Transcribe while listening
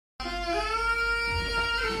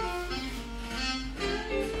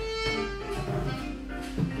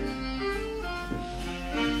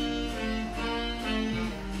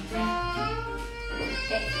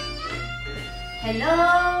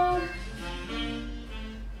Hello.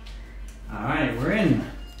 Alright, we're in.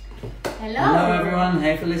 Hello. Hello everyone.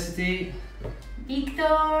 Hey Felicity. Victor,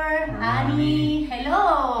 Annie.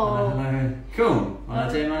 Hello. Hello. Cool. Hola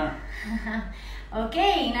Gemma.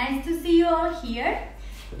 Okay, nice to see you all here.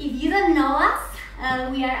 If you don't know us,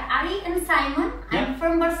 we are Ari and Simon. Yeah. I'm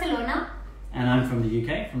from Barcelona. And I'm from the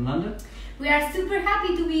UK, from London. We are super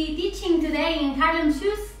happy to be teaching today in Harlem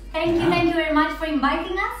Shoes. Thank you very much for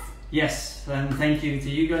inviting us. Yes, and thank you to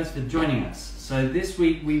you guys for joining us. So this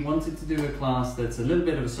week we wanted to do a class that's a little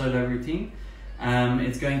bit of a solo routine.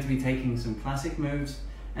 It's going to be taking some classic moves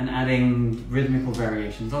and adding rhythmical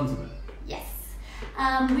variations onto them. Yes.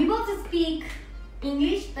 We both speak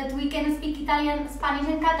English, but we can speak Italian, Spanish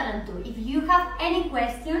and Catalan too. If you have any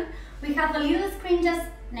question, we have a little screen just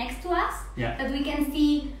next to us that we can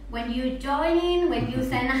see when you join in, when you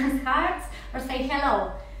send us hearts or say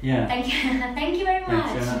hello. Yeah. Thank you. Thank you very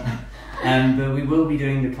much. But we will be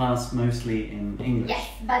doing the class mostly in English. Yes,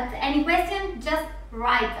 but any question, just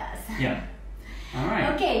write us. Yeah. All right.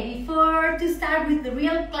 Okay, before to start with the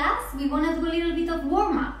real class, we want to do a little bit of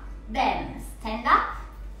warm-up. Then stand up.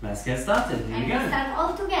 Let's get started. Here we go. And start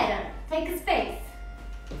all together. Take a space.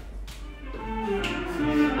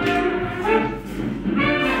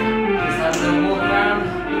 Just have a little walk around,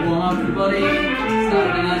 warm up the body, start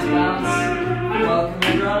with a nice bounce. Welcome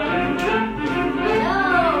everyone. Hello.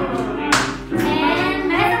 And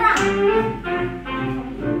mess around.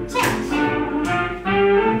 Change.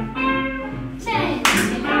 Change.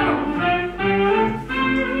 Hello.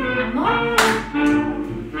 One more.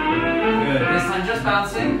 Good. This time just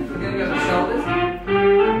bouncing. We're going to go to the shoulders.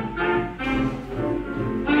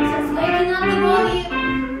 Just waking up the body.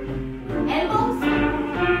 Elbows.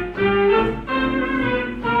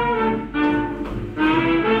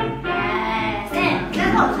 Yes. And let's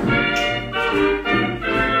go.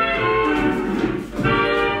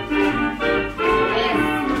 Yes.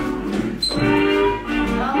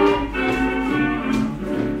 Go.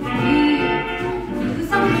 You do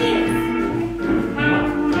some hits.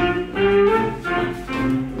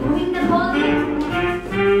 Moving the body.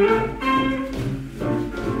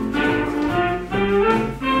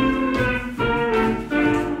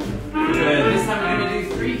 Good. This time we're going to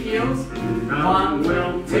do 3 heels. 1,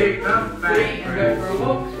 will take a 3, and go for a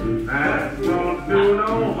walk. That won't do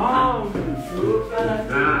no harm.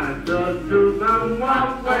 That just do some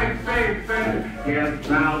one way, baby. Yes,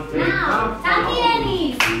 I'll take Now, a Taki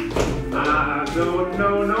Dennis. I don't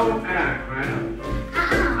know no aircraft.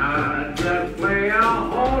 I just play a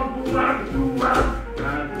horn, I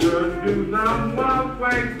just do some one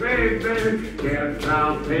way, baby. Yes,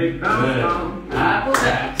 I'll take the harm. Good. Apple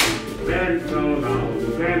jacks. Been so long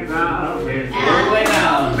since I've been All the way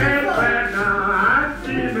down. where now I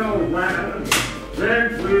see nowhere.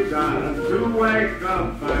 Since we got to wake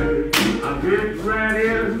up, baby, I get ready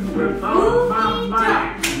with all my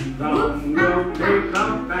might. Some will take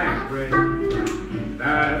a factory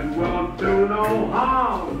that won't do no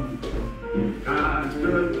harm. Got to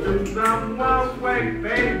do some one way,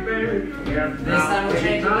 baby. Yes, This time we'll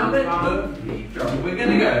change a little bit. We're going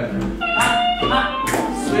to go.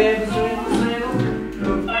 Swivel, swivel,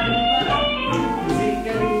 swivel.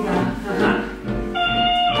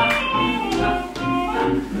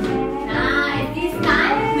 Nice. This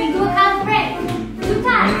time we do half break. 2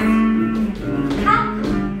 times. Half.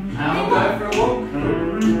 Now we'll go for a walk.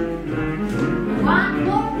 1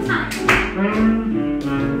 more time.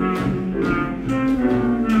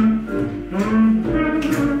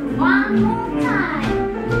 1 more time.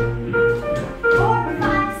 4,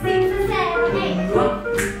 5, 6, 7, 8.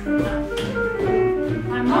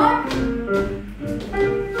 1 more.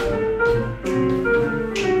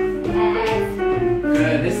 Yes.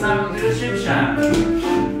 Good. This time we'll do the shim sham.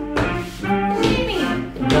 Shimmy.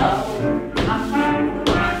 Yes.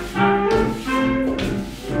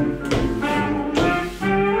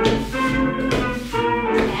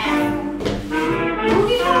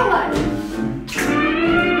 Moving forward.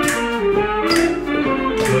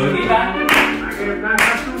 Boogie back. I guess I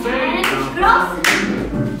got to And wait. cross.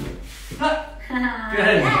 Good.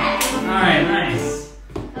 Yes. Alright, nice.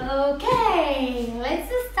 Okay, let's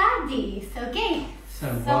start this. Okay. So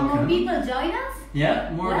Some more welcome. people join us. Yeah,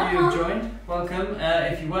 more of you have Welcome. joined. Welcome.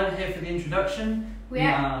 If you weren't here for the introduction, We we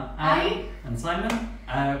are are Ari. Ali and Simon.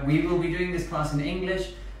 We will be doing this class in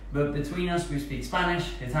English, but between us we speak Spanish,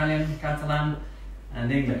 Italian, Catalan,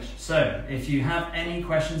 and English. So if you have any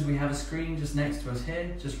questions, we have a screen just next to us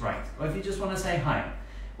here. Just write. Or if you just want to say hi,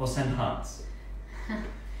 we'll send hearts.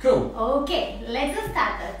 Cool. Okay, let's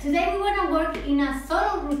start. Today we want to work in a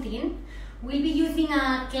solo routine. We'll be using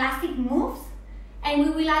classic moves and we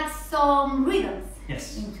will add some rhythms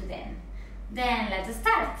into them. Then let's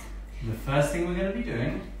start. The first thing we're going to be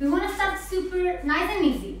doing, we want to start super nice and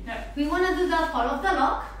easy. Yeah. We want to do the follow the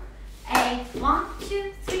log. 8, 1,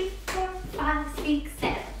 2, 3, 4, 5, 6,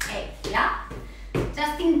 7, 8. Yeah.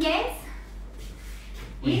 Just in case.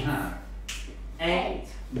 We have 8,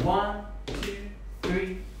 1, 2,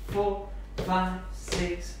 3, 4, 5,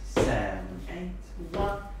 6, 7, 8,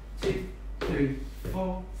 1, 2, 3,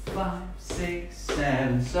 4, 5, 6,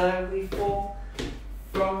 7. So we 4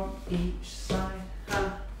 from each side.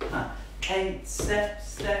 Ha, ha. 8, step,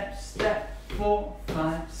 step, step. 4,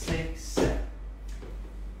 5, 6, 7.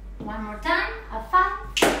 One more time. 5,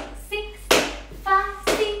 6, 5,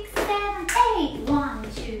 6, 7, 8. 1,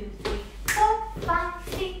 2, 3, 4, 5,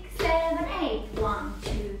 6, 7, 8. 1,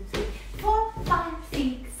 2, 3, 4, 5,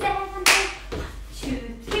 6, 7, 8. 1,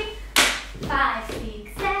 2, 3, 5,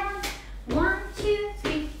 6, 7. 1, 2,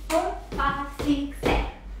 3, 4, 5, 6, 7.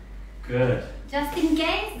 Good. Just in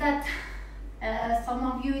case that some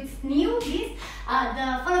of you it's new, this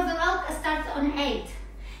the follow the log starts on 8.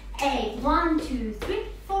 8, 1, 2, 3,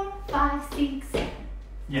 4, 5, 6, 7.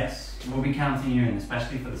 Yes, we'll be counting you in,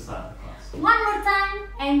 especially for the start of the class. One more time,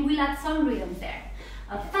 and we'll add some rhythms there.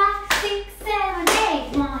 5, 6, 7,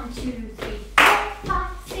 8. 1, 2, 3, 4,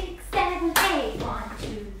 5, 6, 7, 8. 1,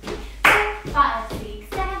 2, 3, 4, 5,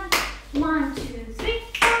 6, 7. 1, 2, 3,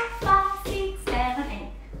 4, 5, 6, 7, 8.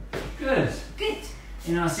 Good. Good.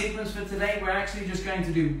 In our sequence for today, we're actually just going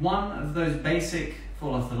to do one of those basic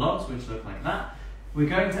fall off the logs, which look like that. We're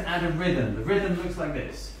going to add a rhythm. The rhythm looks like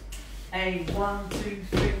this. 8, 1, 2,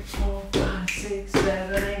 3, 4, 5, 6,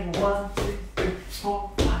 7, 8. 1, 2, 3,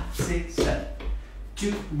 4, 5, 6, 7.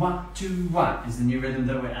 2, 1, 2, 1 is the new rhythm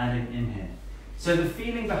that we're adding in here. So the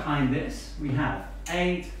feeling behind this, we have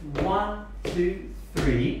 8, 1, 2,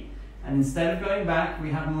 3, and instead of going back, we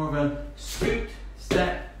have more of a scoot,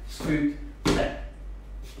 step, scoot, step.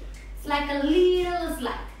 It's like a little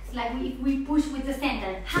slide. It's like if we push with the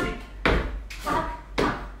center. Hop, hop,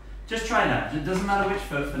 hop. Just try that. It doesn't matter which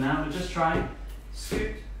foot for now, but just try.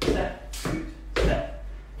 Scoot, step, scoot, step.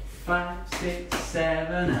 5, 6,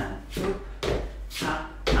 7, and whoop,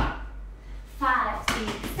 hop, hop. 5,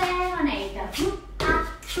 6, 7, 8. Whoop, hop,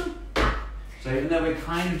 whoop, hop. So even though we're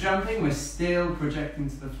kind of jumping, we're still projecting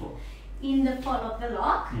to the floor. In the fall of the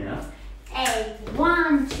log. Yeah. 8,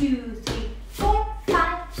 1, 2, 3, 4,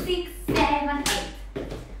 5, 6, 7, 8.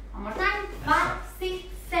 One more time. 5, 6,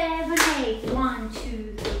 7, 8. 1,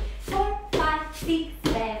 2, 3, 4, 5, 6,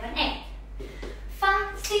 7, 8.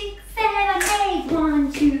 5, 6, 7, 8.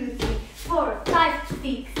 1, 2, 3, 4, 5,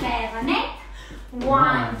 6, 7, 8.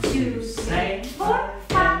 1, 2, 3, 4,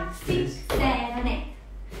 5, 6, 7, 8.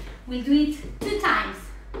 We'll do it 2 times.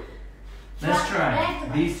 Let's try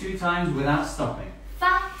these 2 times without stopping.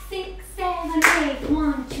 5, 6, 7, 8.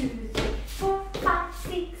 1, 2, 3, 4, 5,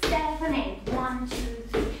 6, 7, 8. 1, 2,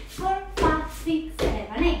 3, 4, 5, 6,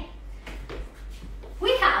 7, 8.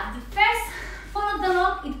 We have the first follow the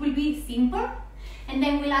log. It will be simple, and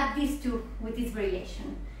then we'll add these 2 with this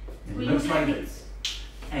variation. It looks like this.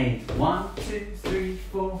 8, 1, 2, 3,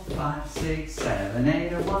 4, 5, 6, 7,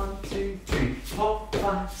 8. 1, 2, 3, 4,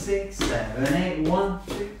 5, 6, 7, 8. 1,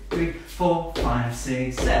 2, 3, 4, 5,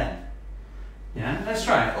 6, 7. Yeah, let's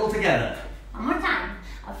try it all together. One more time.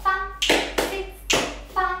 5, 6,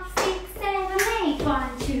 5, 6, 7, 8.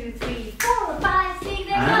 1, 2, 3, 4, 5, 6,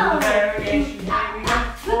 7, 8. And the variation here we go.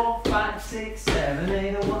 4, 5, 6, 7,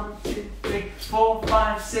 8. 1, 2, 3, 4,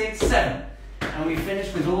 5, 6, 7. And we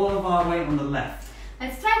finish with all of our weight on the left.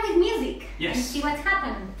 Let's try with music Yes. and see what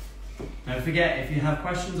happens. Don't forget, if you have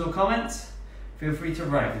questions or comments, feel free to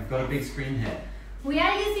write. We've got a big screen here. We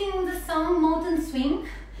are using the song Mountain Swing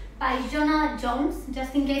by Jonah Jones,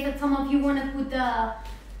 just in case that some of you want to put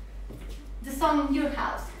the song in your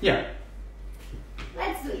house. Yeah.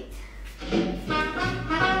 Let's do it. Okay.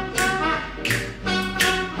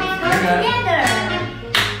 Go together.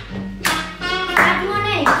 Starting on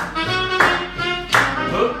 8.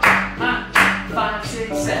 Hook, ha, 5,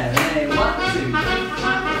 6, 7, 8. 1, 2, 3,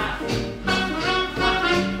 ha, ha.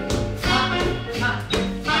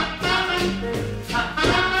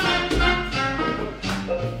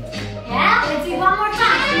 Yeah, let's do it one more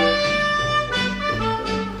time.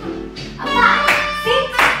 5,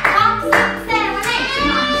 6, 1,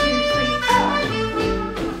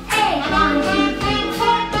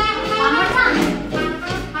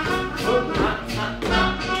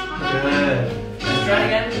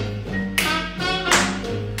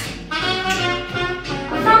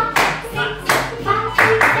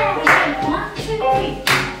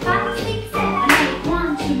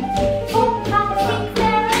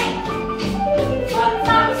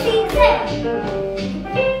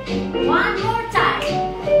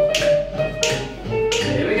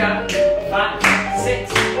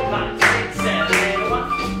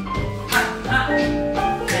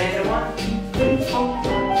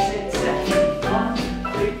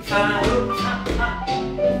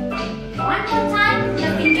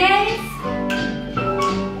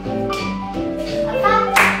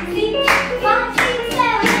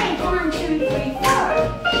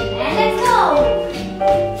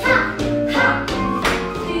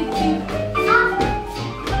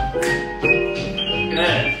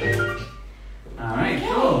 Good. Alright,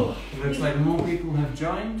 cool. Looks like more people have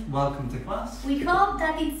joined. Welcome to class. We hope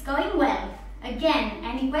that it's going well. Again,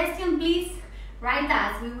 any question, please write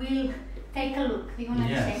us. We will take a look. Do you want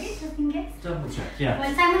to check it just in case? Double check, yeah.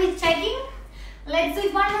 While Simon is checking, let's do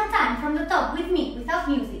it one more time from the top with me, without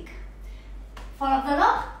music. Follow the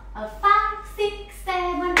log. 5, 6,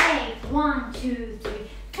 7, 8. 1, 2, 3,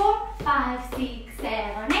 4, 5, 6,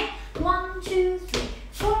 7, 8. 1, 2, 3,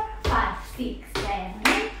 4, 5, 6, 7,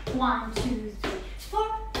 8. 1, 2, 3, 4,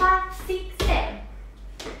 5, 6, 7.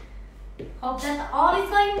 Hope that all is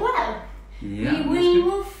going well. Yeah, we will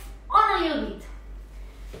move on a little bit.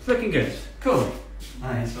 It's looking good. Cool.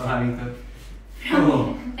 Nice. So having the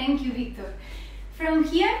cool. Thank you, Victor. From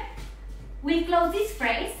here, we'll close this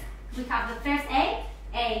phrase. We have the first 8.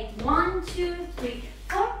 8. 1, 2, 3,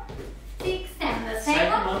 4, 6, 7. The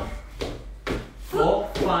second one. 4,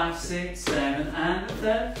 5, 6, 7, and the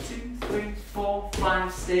third. 2, 3, 4,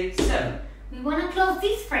 5, 6, 7. We want to close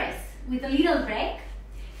this phrase with a little break.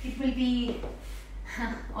 It will be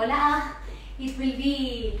hola. It will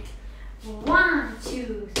be 1,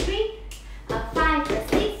 2, 3, 5,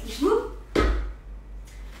 6, whoop.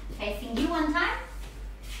 Facing you one time.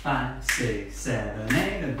 5, 6, 7,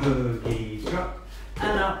 8, a boogie drop,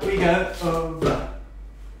 and up we go over.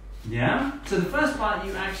 Yeah? So the first part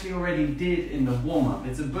you actually already did in the warm-up.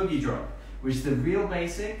 It's a boogie drop, which is the real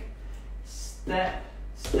basic step,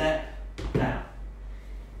 step, down.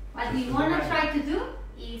 What we want to try to do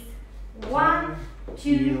is 1,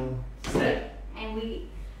 2, step. And we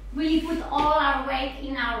really put all our weight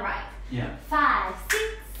in our right. Yeah. 5, 6,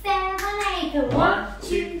 7, 8. 1,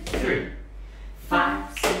 2, 3.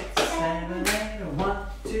 5, 6, 7, 8. 1,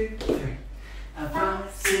 2, 3.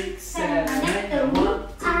 5, 6, 7, 8. 1,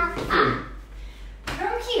 2, 3.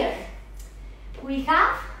 From here, we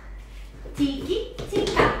have tiki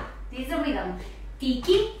tika. This is the rhythm.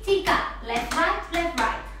 Tiki tika. Left,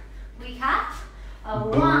 right. We have a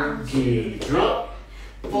 1, 2, 3.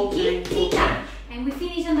 Tiki tika. And we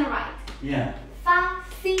finish on the right. Yeah. 5,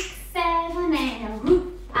 6, 7, and a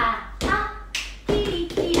whoop, kiri,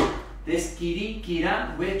 kira. This kiri,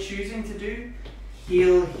 kira, we're choosing to do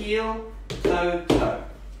heel, heel, toe, toe.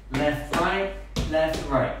 Left,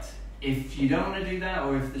 right. If you don't want to do that,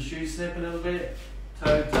 or if the shoes slip a little bit,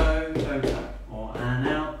 toe, toe, toe, toe. Or and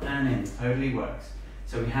out and in. Totally works.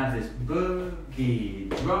 So we have this boogie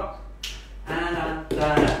drop and da,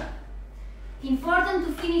 da, da. Important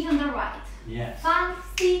to finish on the right. Yes. 5,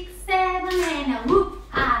 6, 7, and a whoop,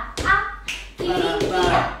 kiri,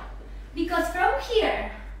 kira. Because from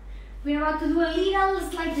here, we're about to do a little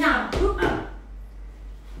slide jump.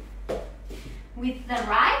 With the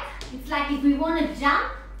right, it's like if we want to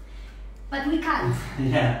jump, but we can't.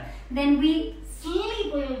 Yeah. Then we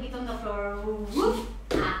sleep a little bit on the floor. Whoop,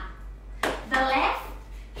 The left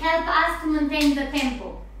help us to maintain the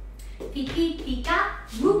tempo. Tiki, tika,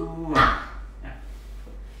 whoop, Yeah.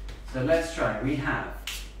 So let's try. We have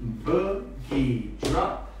boogie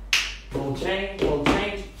drop, we'll change,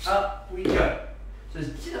 up we go. So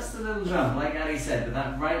it's just a little jump, like Ali said, but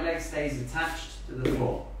that right leg stays attached to the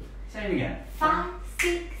floor. Same again. 5,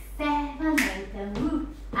 6, 7, 8, and whoop,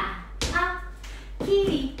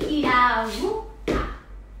 kiri, kira, whoop,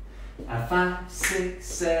 5, 6,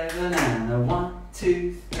 7, and a 1,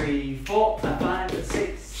 2, 3, 4. 5,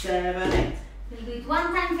 6, 7, 8. We'll do it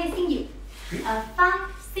one time facing you.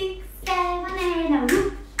 5, 6, 7, and a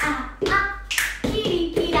whoop,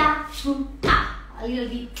 kiri, kira, whoop, a little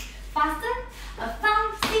bit faster. 5,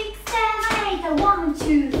 6, 7, 8, 1,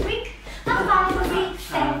 2, 3. 5, 6,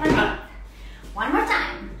 7, 8. One more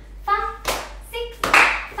time. 5, 6,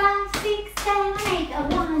 7, 8.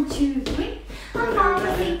 1, 2, 3.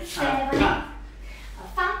 5, 6, 7, 8.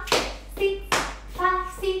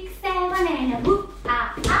 5, 6, 7, and a whoop,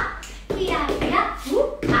 kira, kira,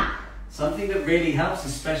 whoop, Something that really helps,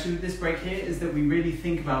 especially with this break here, is that we really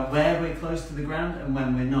think about where we're close to the ground and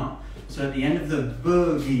when we're not. So at the end of the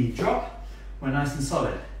boogie drop, we're nice and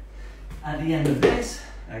solid. At the end of this,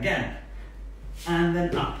 again, and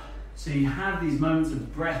then up. So you have these moments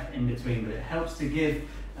of breath in between, but it helps to give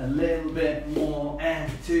a little bit more air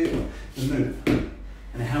to the move.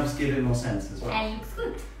 And it helps give it more sense as well. And looks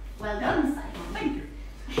good. Well done, Simon. Thank you.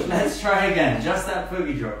 Let's try again, just that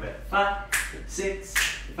boogie drop bit. 5, 6,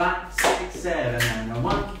 5, 6, 7, and a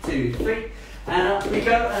 1, 2, 3, and up we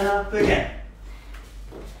go, and up again.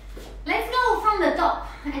 Let's go from the top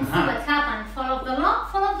and see what happens. Follow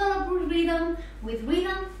the rhythm with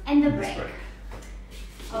rhythm and the break.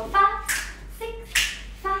 So 5, 6,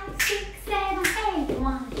 5, 6, 7, 8.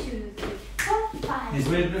 1, 2, 3, 4, 5. Here's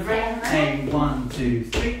with the break. 8, 1, 2,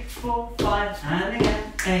 3, 4, 5, and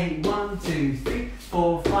again. 8, 1, 2, 3,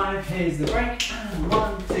 4, 5. Here's the break. And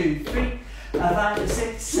 1, 2, 3, 5,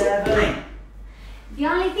 6, 7, 8. The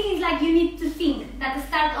only thing is like you need to think that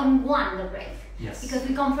start on 1 the break. Yes. Because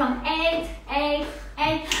we come from 8, 8,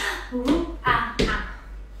 8. Ooh, ah, ah.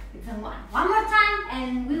 It's on 1. One more time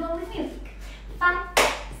and we go with music. 5,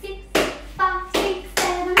 6, 5, 6,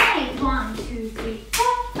 7, 8. 1, 2, 3, 4,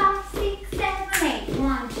 5, 6, 7, 8.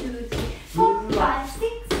 1, 2, 3, 4, 5,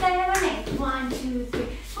 6, 7, 8. 1, 2, 3,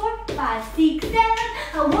 4, 5, 6, 7.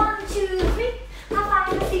 1, 2, 3,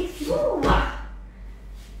 5, 6. Ooh, ah.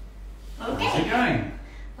 Okay. How's it going?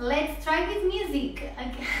 Let's try with music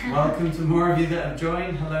again. Welcome to more of you that have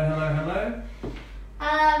joined. Hello, hello, hello.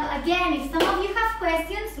 Again, if some of you have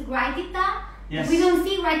questions, write it down. Yes. If we don't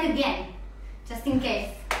see, write again, just in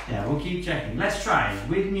case. Yeah, we'll keep checking. Let's try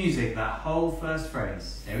with music that whole first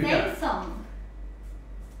phrase. Here we Same go. song.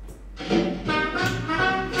 Keep it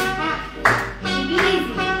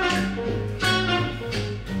easy.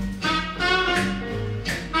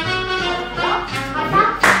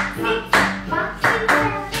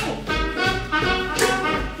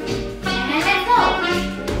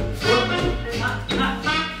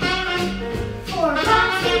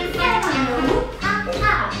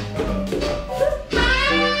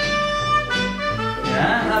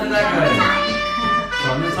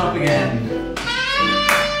 From the top again.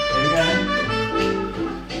 Here we go.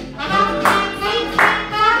 5, 6, 7,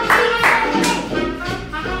 8.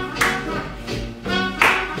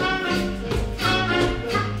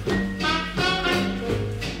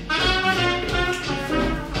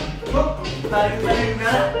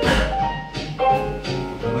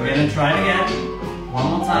 We're going to try it again. One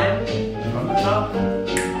more time. From the top.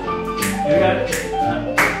 Here we go.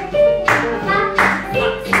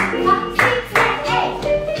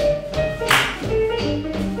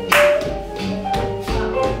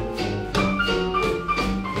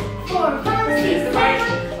 4, 5, 6, 7, 8.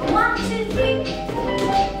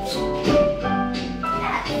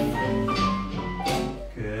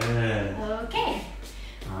 Okay.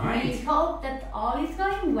 We hope that all is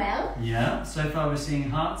going well. Yeah, so far we're seeing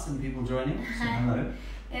hearts and people joining. So hello.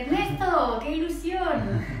 Ernesto, qué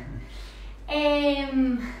ilusión.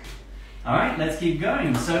 Alright, let's keep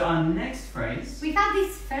going. So our next phrase. We have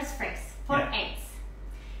this first phrase, 4 8s.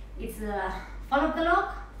 It's follow the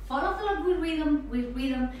log with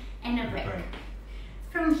rhythm and a break.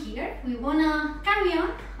 From here, we wanna carry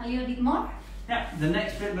on a little bit more. Yeah, the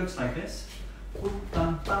next bit looks like this.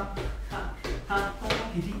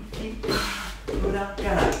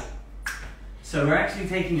 So we're actually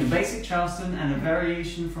taking a basic Charleston and a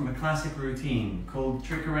variation from a classic routine called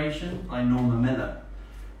Trickeration by Norma Miller.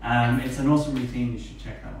 It's an awesome routine, you should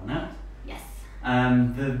check that one out. Yes.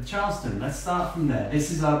 The Charleston, let's start from there.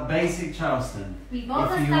 This is our basic Charleston. We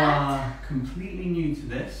both if you start, are completely new to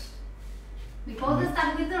this, we both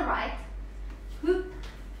start with the right. Hoop,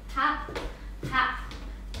 tap, tap,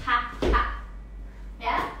 tap, tap.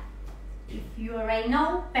 Yeah? If you already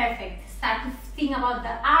know, perfect. Start to think about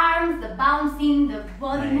the arms, the bouncing, the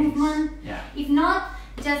body movement. Yeah. If not,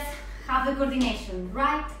 just have the coordination.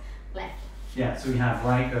 Right, left. Yeah, so we have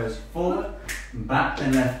right goes forward, back,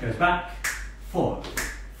 then left goes back, forward,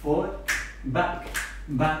 forward, back,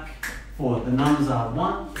 back, forward. The numbers are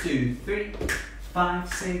 1, 2, 3,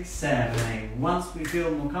 5, 6, 7, 8. Once we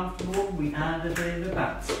feel more comfortable, we add a bit of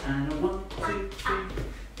bounce. And a 1, 2, 3,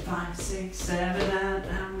 5, 6, 7,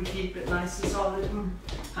 and we keep it nice and solid.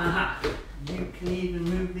 Aha. You can even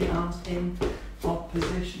move the arms in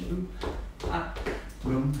opposition. Ha,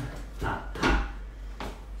 boom, ha, ha.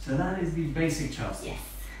 So that is the basic Charleston. Yes.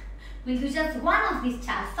 We'll do just one of these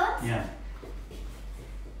Charlestons. Yeah.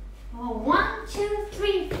 1, 2,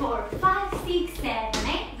 3, 4, 5, 6, 7,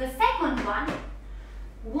 8. The second one.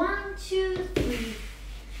 1, 2, 3.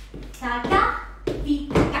 Ta-ta,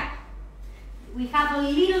 ti-ta. We have a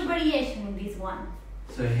little variation in this one.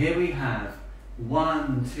 So here we have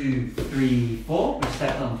 1, 2, 3, 4. We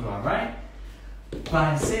stepped onto our right.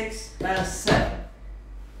 5, 6, 7.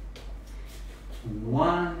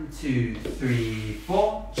 1, 2, 3,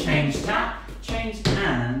 4. Change tap, change,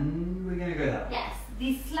 and we're gonna go that way. Yes.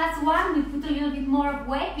 This last one we put a little bit more of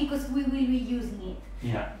weight because we will be using it.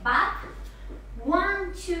 Yeah. Back.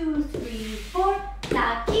 1, 2, 3, 4.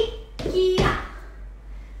 Ta-ki, kia.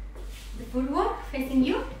 The footwork facing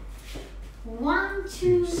you. 1,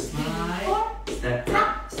 2, 3, Slide, 4. step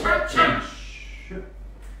tap, step change.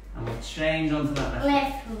 And we'll change onto that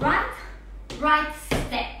left. Left, right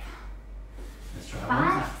step. Let's try one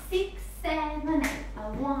more 5, time. 6, 7, 8.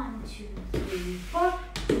 1, 2, 3, 4.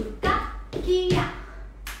 Tuka, kia.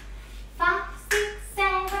 5, 6,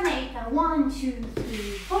 7, 8. 1, 2, 3,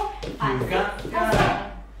 4. 5, 6,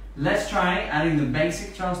 7. Let's try adding the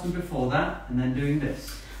basic Charleston before that and then doing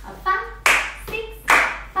this. A 5, 6,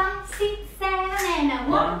 5, 6, 7, and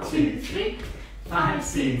a 1, 2, 3. 5,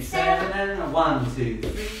 6, 7, and a 1, 2,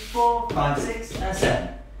 3, 4, 5, 6, and 7.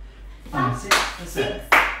 5, 6, and 7.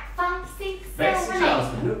 5, 6, 7, Basic 8.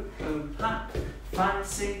 Charleston. Hoop, hoop, hop. 5,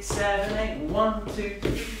 6, 7, 8. 1, 2,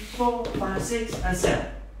 3, 4, 5, 6, and 7.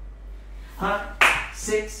 5,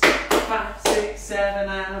 6, 5, 6, 7,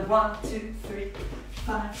 and a 1, 2, 3.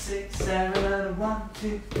 5, 6, 7, and a 1,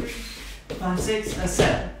 2, 3. 5, 6, and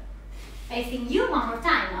 7. Facing you one more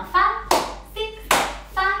time. Now 5, 6,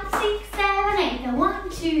 5, 6, 7, 8. And 1,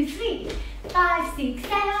 2, 3. 5, 6,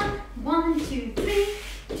 7. 1, 2, 3.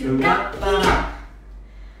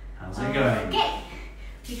 How's it going? Okay.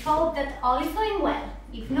 We hope that all is going well.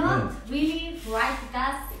 If not, really write with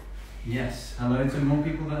us. Yes. Hello to more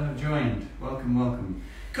people that have joined. Welcome, welcome.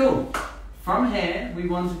 Cool. From here, we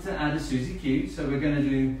wanted to add a Suzy Q, so we're going to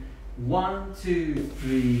do 1, 2,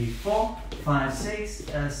 3, 4, 5, 6,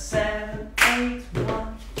 7, 8.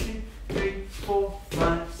 1, 2, 3, 4,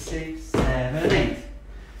 5, 6, 7, 8.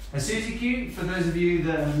 A Suzy Q, for those of you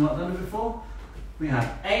that have not done it before, we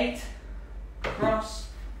have 8, cross,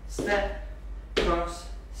 step, cross,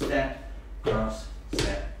 step, cross,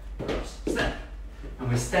 step, cross, step. And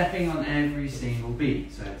we're stepping on every single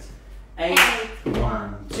beat. So it's 8,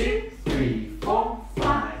 1, 2, 3, 4,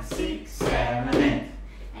 5, 6, 7, 8.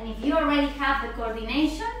 And if you already have the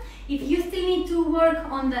coordination, if you still need to work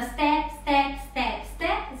on the step, step, step,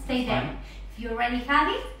 step, stay there. Fine. If you already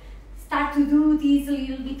have it, start to do this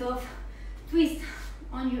little bit of twist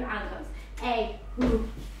on your ankles. 8, hoop,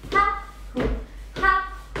 hop, hoop, hop,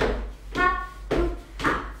 hoop, hop, hoop,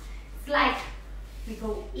 hop. It's like we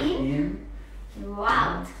go in, go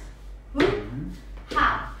out, hoop,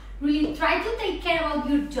 hop. Really try to take care of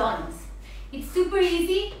your joints. It's super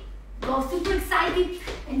easy. Go super excited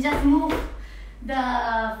and just move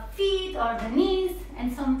the feet or the knees,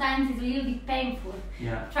 and sometimes it's a little bit painful.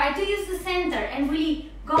 Yeah. Try to use the center and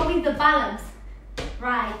really go with the balance.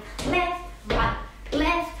 Right, left, right,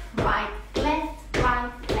 left, right, left,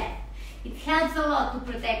 right, left. It helps a lot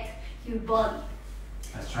to protect your body.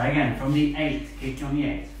 Let's try again. From the 8, kick on the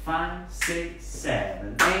 8. 5, 6,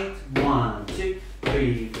 7, 8. 1, 2,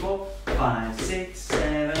 3, 4, 5, 6,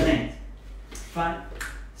 7, 8. 5,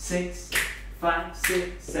 6, 5,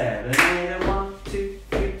 6, 7, 8. 1, 2,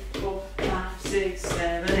 3, 4, 5, 6,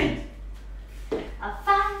 7, 8.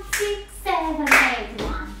 5, 6, 7, 8.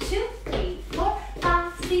 1, 2, 3, 4,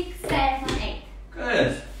 5, 6, 7, 8.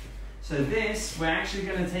 Good. So this, we're actually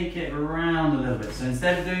going to take it around a little bit. So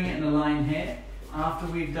instead of doing it in a line here, after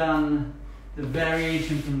we've done the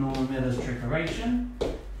variation from Norman Miller's trickeration,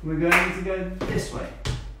 we're going to go this way,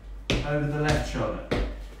 over the left shoulder.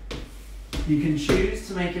 You can choose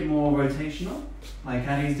to make it more rotational, like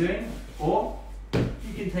Addie's doing, or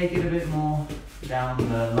you can take it a bit more down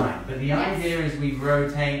the line. But the idea is we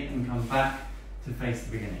rotate and come back to face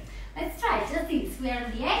the beginning. Let's try just this. We are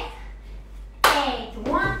on the 8. 8,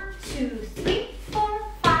 1, 2, 3, 4,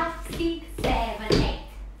 5, 6, 7, 8.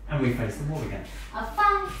 And we face the wall again.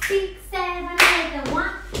 5, 6, 7, 8.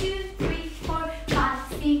 1, 2, 3, 4,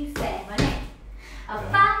 5, 6, 7, 8.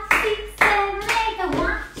 5, 6, 7, 8.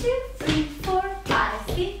 1, 2, 3, 4, 5,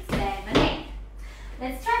 6, 7, 8.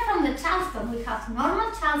 Let's try from the Charleston. We have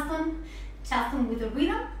normal Charleston, Charleston with a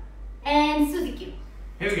rhythm, and Suzy Q.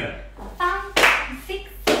 Here we go. 5, 6,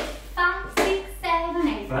 5, 6, 7,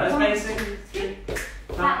 8. First 1, basic. 2, 3,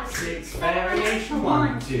 5, 6, variation.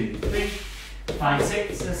 1, 2, 3. 5,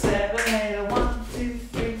 6, 7, 8. 1, 2,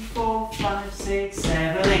 3, 4, 5, 6,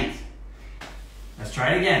 7, 8. Let's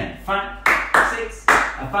try it again. 5, 6,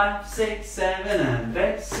 5, 6, 7, and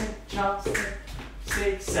basic Charleston.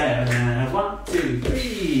 6, 7, and 1, 2,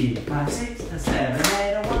 3. 5, 6, 7,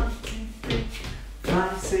 8. 1, 2, 3.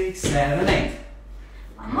 5, 6, 7, 8.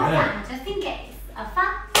 One more time, just in case. 5,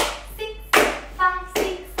 6, 5,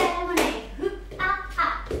 6, 7, 8. Hoop, up,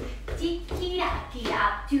 up. Tiki, up,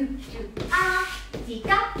 up, do, do, up. Tiki,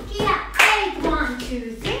 up, 8. 1,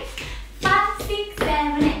 2, 3. 5, 6,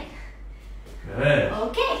 7, 8. Good.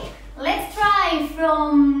 Okay, let's try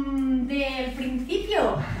from the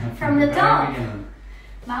principio, from the top.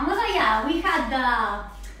 Vamos allá. We had the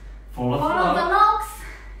Fall of the logs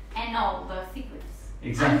and all the secrets.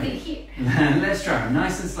 Exactly. Until here. Let's try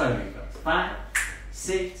nice and slowly first. 5,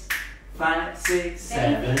 6, 5, 6,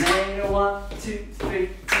 7, 8. 1, 2, 3,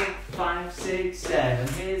 4, 5, 6, 7.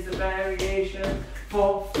 Here's the variation.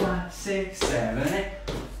 4, 5, 6, 7, 8.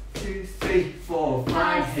 2, 3, 4, 5.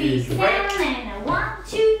 5, Here's 6, the 7, break. and 1,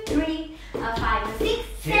 2, 3. 5, 6,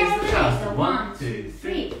 Here's 7, the 8. Charleston. 1, 2,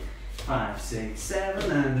 3. 5, 6,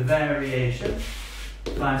 7, and the variation.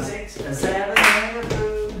 5, 5, 6, a 7, 8, a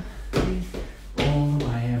 2, 3, all the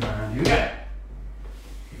way around. Here we go.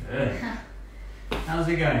 Good. How's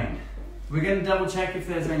it going? We're going to double check if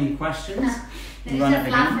there's any questions. There is a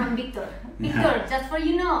flag from Victor. Victor, just for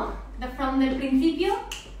you know, from the principio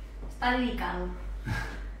está dedicado.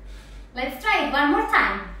 Let's try it one more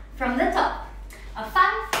time. From the top. A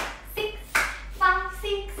 5, 6, 5,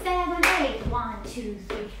 6, 7, 8. 1, 2,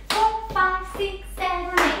 3, 4, 5, 6,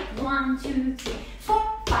 7, 8. 1, 2, 3, 4,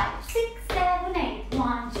 5, 6, 7, 8.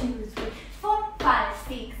 1, 2, 3, 4, 5,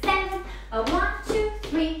 6, 7. A 1, 2,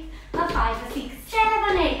 3. A 5, 6,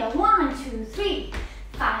 7, 8. A 1, 2, 3.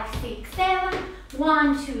 5, 6, 7.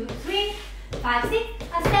 1, 2, 3. 5, 6,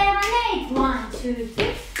 a 7, 8. 1, 2,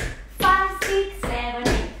 3. 5, 6, 7,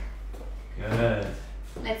 8. Good.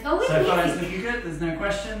 Let's go with so far music. it's looking good, there's no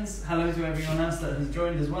questions. Hello to everyone else that has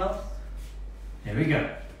joined as well. Here we go,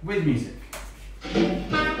 with music. Going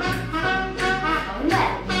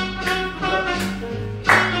well.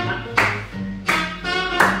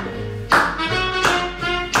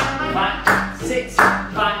 5, 6,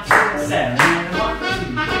 5, 6, 7, and 1, 2,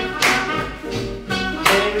 3.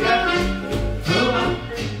 Here we go. Move on.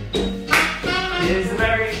 Here's the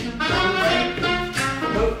variation.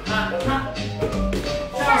 Move, ha, ha.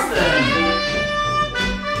 Justin.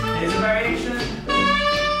 Here's a variation.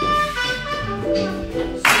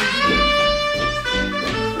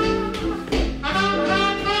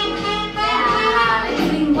 Yeah,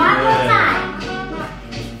 let's do one more time.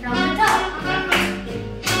 From the top.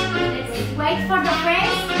 Let's wait for the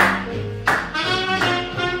phrase.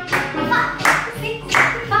 5, 6,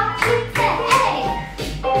 5, 6, 7,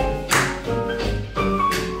 8.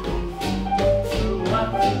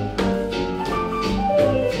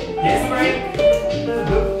 Here's the break.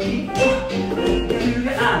 Do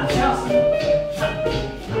the arm,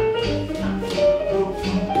 Justin.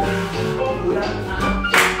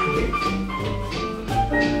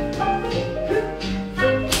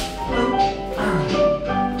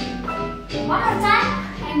 One more time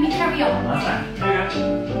and we carry on. Last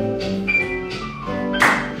time.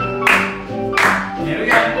 Here we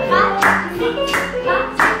go. 5, 6,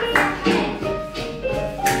 5, 6, 7, 8.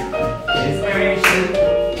 Here's the variation.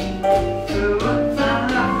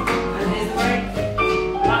 And here's the break.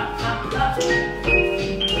 Up, up, up.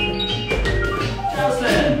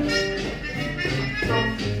 Justin.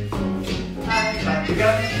 Back we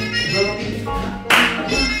go.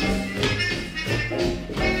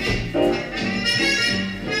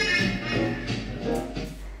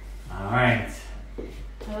 Alright.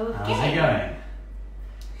 How's it Okay. going?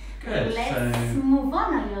 Good. Let's So move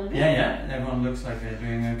on a little bit. yeah, everyone looks like they're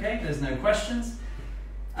doing okay. There's no questions.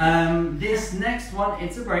 This next one,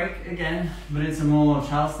 it's a break again, but it's a more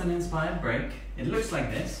Charleston-inspired break. It looks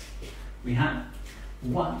like this. We have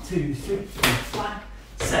 1, 2, 3, 4, 5,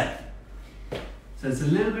 7. So it's a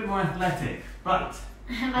little bit more athletic, but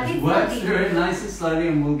But let's it's work working. through it nice and slowly,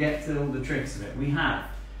 and we'll get to all the tricks of it. We have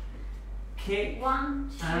kick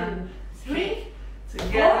 1, 2, and 3, kick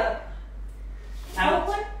together, out,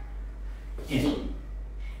 forward, in. in.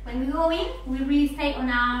 When we go in, we really stay on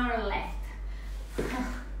our left.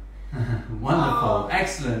 Wonderful, Oh,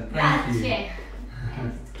 excellent, thank you. Grazie.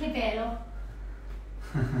 Che bello.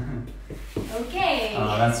 Okay.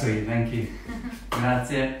 Oh, that's sweet, thank you.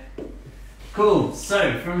 Grazie. Cool,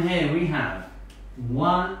 so from here we have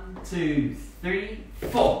 1, 2, 3,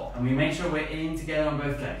 4. And we make sure we're in together on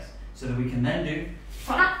both legs. So that we can then do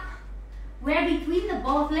 5. Up. We're between the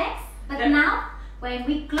both legs, but Yeah. now when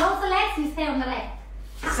we close the legs, we stay on the left.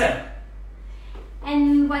 7.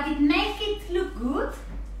 And what it makes it look good.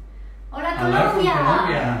 Hola Hello from Colombia.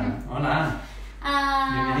 Colombia. Hola.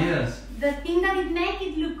 Uh, Bienvenidos. the thing that it makes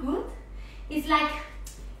it look good is like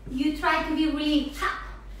you try to be really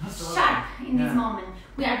sharp in this moment.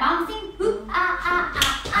 We are bouncing, whoop,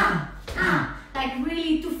 like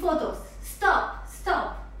really 2 photos. Stop,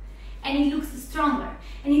 stop. And it looks stronger.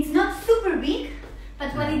 And it's not super big,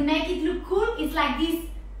 but what it makes it look cool is like this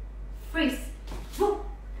freeze. Whoop,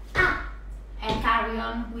 and carry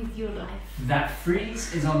on with your life. That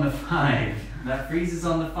freeze is on the 5. That freeze is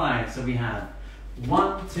on the 5. So we have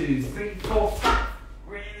 1, 2, 3, 4, 5.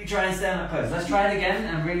 Really try and stay on that pose. Let's try it again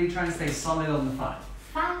and really try and stay solid on the 5.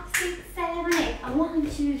 5, 6, 7, 8.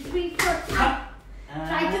 1, 2, 3, 4.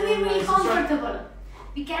 Try to be really Nice and strong. comfortable.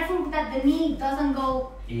 Be careful that the knee doesn't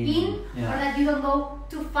go in Yeah. or that you don't go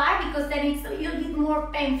too far, because then it's a little bit more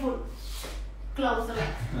painful. Close the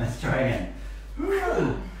legs. Let's try again.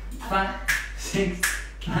 5, 6,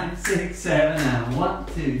 5, 6, 7, and 1,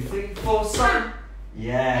 2, 3, 4, solid.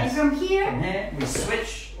 Yes. And from here, From here, we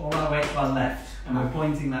switch all our weight to our left, and we're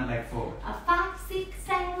pointing that leg forward. a 5, 6,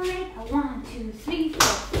 7, 8. 1, 2, 3, 4,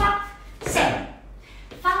 5, 7.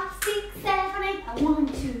 5, 6, 7, 8. 1,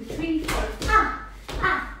 2, 3, 4.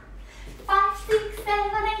 5, 6,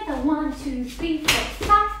 7, 8. 1, 2, 3, 4,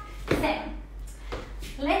 5, 7.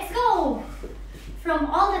 Let's go from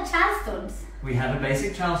all the Charlestons. We had a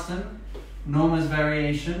basic Charleston, Norma's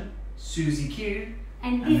variation, Susie Q,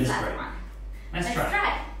 And this last break. one. Let's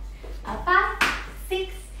try. A 5,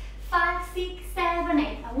 6, 5, 6, 7,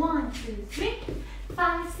 8. 1, 2, 3.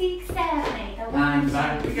 5, 6, 7, 8. 1, And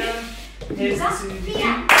back 2, we 3. go. Here's the Susie Q.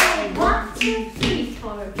 1, 2, 3,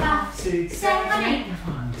 4, 5, 6, 7, 8.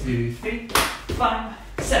 1, 2, 3, 5,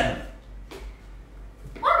 7.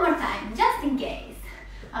 One more time, just in case.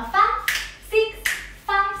 A 5, 6,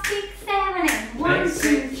 5, 6, 7, 8. 1, 2,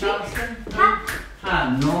 Basic 3. Charleston. Ha.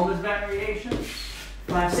 And Norma's variation.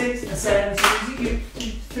 5, 6, 7, Susie Q.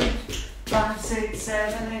 2, 3, 5, 6,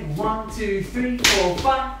 7, 8. 1, 2, 3, 4,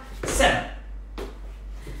 5, 7.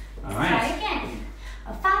 All Try right. again.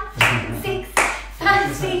 A 5, 6,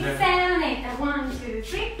 5, 6, 7, 8. 1, 2,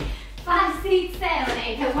 3. 5, 6, 7,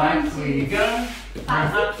 8. 1, Back 2, we 3. go.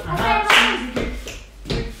 5, 6, 7,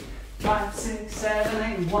 8. 5, 6, 7,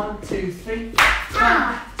 8. 1, 2, 3,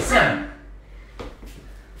 Ah. 7.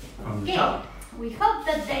 From the Okay, top. we hope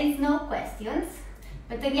that there is no questions.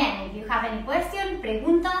 But again, if you have any question,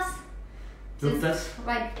 preguntas, Dudas. just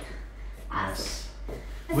write us.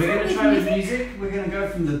 We're going to try with music. We're going to go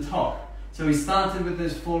from the top. So we started with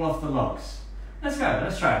this fall off the logs. Let's go.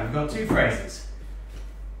 Let's try. We've got 2 phrases.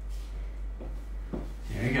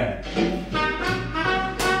 Here we go.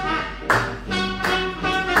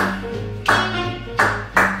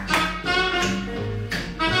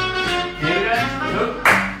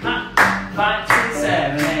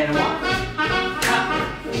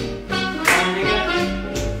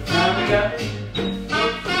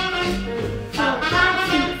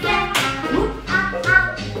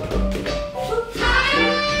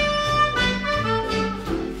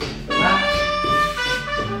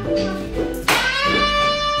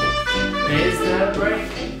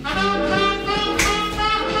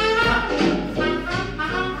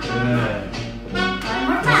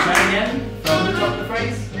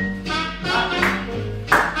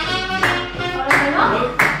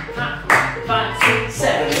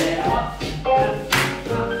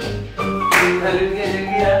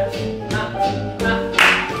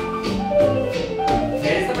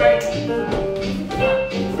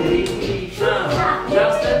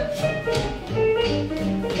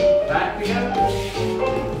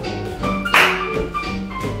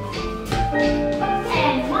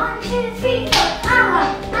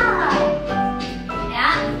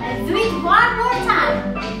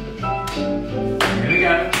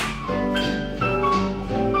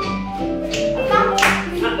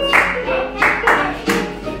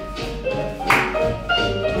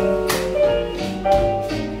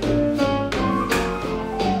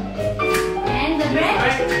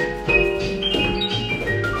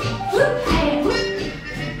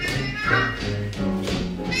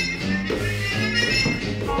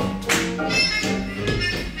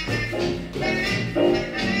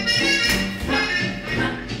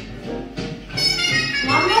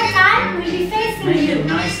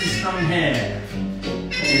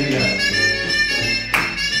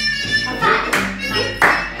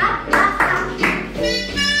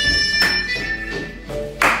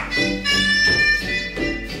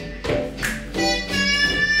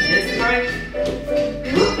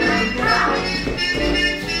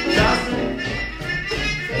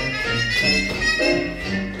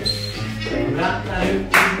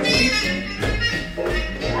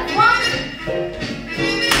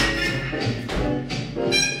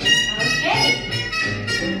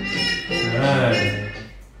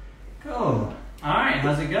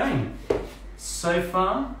 So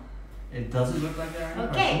far, it doesn't look like there are any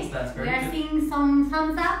questions. That's very good. We are seeing some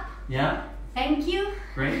thumbs up. Yeah. Thank you.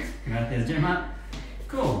 Great. Gracias, Gemma.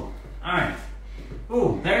 Cool. All right.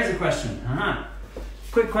 Oh, there is a question.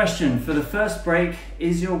 Quick question. For the first break,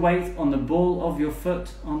 is your weight on the ball of your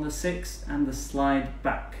foot on the 6 and the slide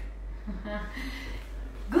back?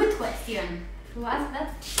 Good question. Who asked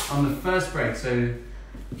that? On the first break, so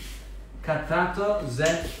Katato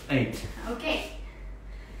Z8. Okay.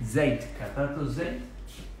 Zait. Katato Z.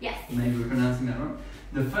 Yes. Maybe we're pronouncing that wrong.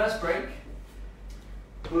 The first break.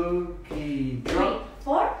 Bookie drop.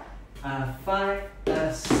 4. 5,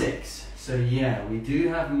 6. So yeah, we do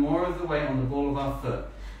have more of the weight on the ball of our foot,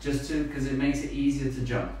 just to because it makes it easier to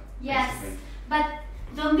jump. Yes, basically. but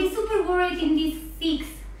don't be super worried in this 6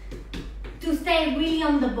 to stay really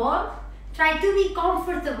on the ball. Try to be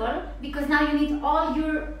comfortable because now you need all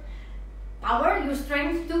your power, your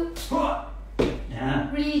strength to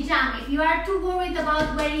really jump. If you are too worried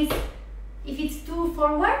about if it's too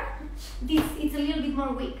forward, it's a little bit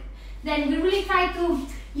more weak. Then we really try to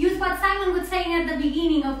use what Simon was saying at the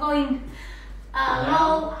beginning of going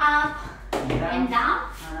low, up, and down.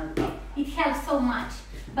 It helps so much.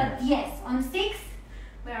 But yes, on 6,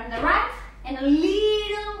 we're on the right, and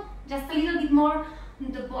just a little bit more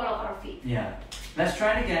on the ball of our feet. Yeah. Let's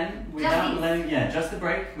try it again without letting, just the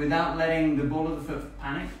break, without letting the ball of the foot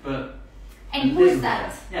panic, but... And push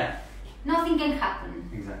that. Yeah. Nothing can happen.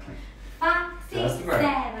 Exactly. 5, 6,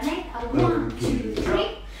 7, 8, 1, 2,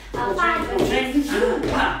 3, 5, 6,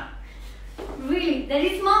 7. Really, there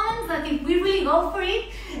is moments that if we really go for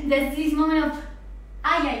it, there's this moment of,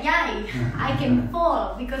 I can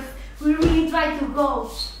fall, because we really try to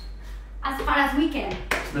go as far as we can.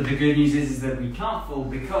 But the good news is that we can't fall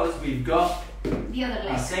because we've got the other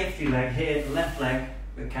leg. A safety leg here, the left leg,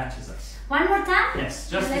 that catches us. One more time? Yes,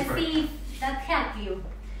 just let's see if that helps you.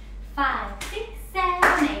 5, 6,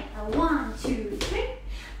 7, 8. 1, 2, 3.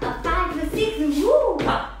 5, 6. Woo!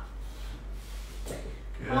 Good.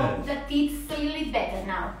 Hope that it's a little bit better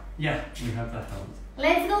now. Yeah, we have that helped.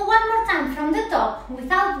 Let's go one more time from the top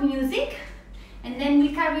without music, and then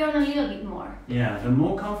we carry on a little bit more. Yeah, the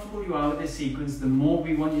more comfortable you are with this sequence, the more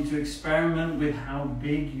we want you to experiment with how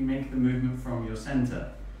big you make the movement from your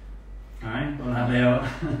center. Alright, we'll have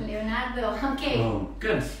Leonardo, okay. Oh,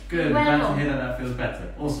 good. Glad to hear that feels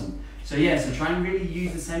better. Awesome. So so try and really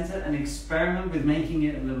use the center and experiment with making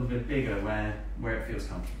it a little bit bigger where it feels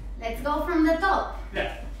comfortable. Let's go from the top.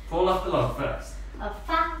 Yeah, fall off the log first.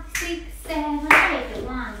 5, 6, 7, 8.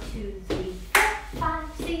 1, 2, 3, 4. 5,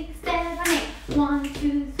 6, 7, 8. 1,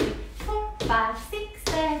 2, 3, 4. 5,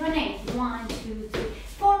 6, 7, 8. 1, 2, 3,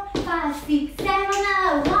 4. 5, 6, 7,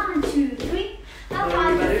 8. 1, 2, 3. 5,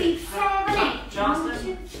 6, 7, 8. 1,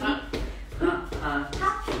 2, 3.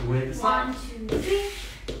 With the slide. 1, 2, 3.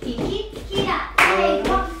 Tiki, kira. 8.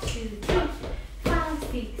 1, 2, 3. 5,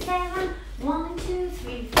 6, 7. 1, 2,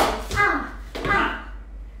 3, 4.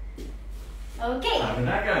 Okay. How did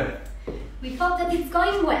that go? We hope that it's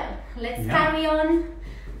going well. Let's carry on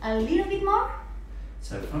a little bit more.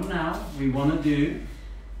 So from now, we want to do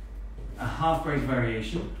a half break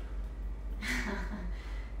variation.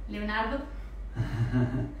 Leonardo.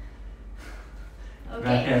 Okay.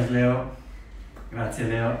 Gracias, Leo. Grazie,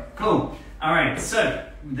 Leo. Cool. All right. So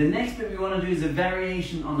the next bit we want to do is a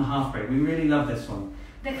variation on the half break. We really love this one.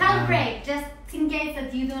 The half break, just in case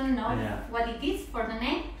that you don't know what it is for the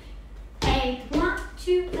name. 8, 1,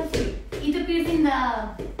 2, 3. It appears in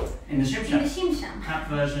the Shim Sham. Tap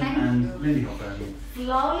version and Lindy Hop version.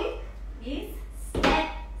 Slowly is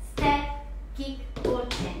step, step, kick, or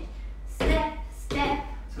change. Step, step.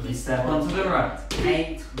 So we step onto the right.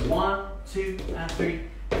 8, 1, 2, 3,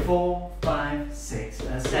 4, 5, 6.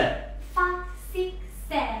 A step. 5, 6,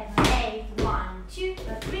 7, 8, 1, 2,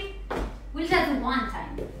 3. We'll just do one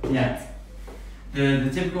time. Yeah. The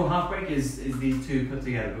typical half break is these two put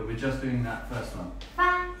together, but we're just doing that first one.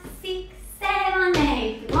 5, 6, 7,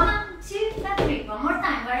 8. 1, 2, 3. One more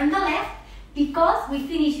time. We're on the left because we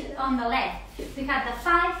finished on the left. We had the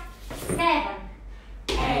 5, 7,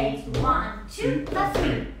 8. 1, 2,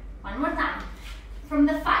 3. One more time. From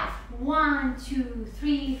the 5. 1, 2,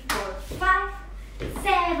 3, 4, 5,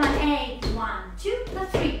 7, 8. 1, 2,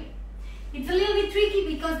 3. It's a little bit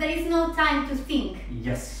tricky because there is no time to think.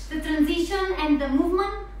 Yes. The transition and the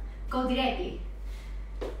movement go directly.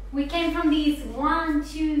 We came from these 1,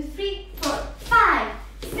 2, 3, 4, 5,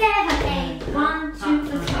 7, 8, 1, 2,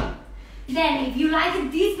 3. Then if you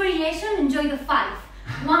like this variation, enjoy the 5.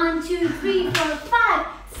 1, 2, 3, 4, 5,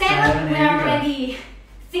 7. We're already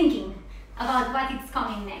thinking about what is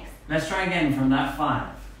coming next. Let's try again from that 5.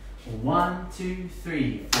 1, 2,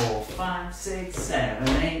 3, 4, 5, 6, 7,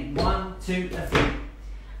 8. 1, 2, 3.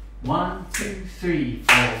 1, 2, 3,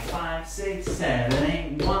 4, 5, 6, 7,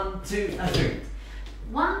 8. 1, 2, 3.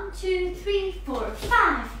 1, 2, 3, 4,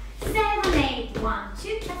 5, 7, 8. 1,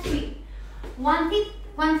 2, 3. One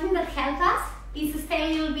thing that helps us is to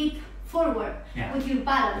stay a little bit forward with your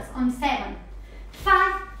balance on 7.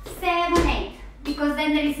 5, 7, 8. Because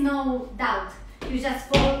then there is no doubt. You just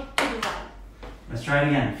fall to the right. Let's try it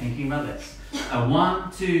again, thinking about this.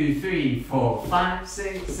 1, 2, 3, 4, 5,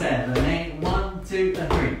 6, 7, 8. 1, 2,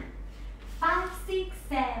 3. 5, 6,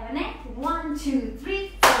 7, 8. 1, 2,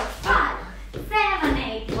 3, 4, 5, 7,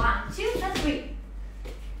 8. 1, 2, 3.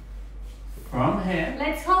 From here.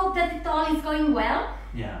 Let's hope that it all is going well.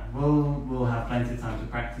 Yeah, we'll have plenty of time to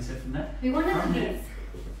practice it from there. We want to do this.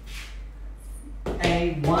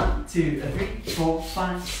 1, 2, 3, 4,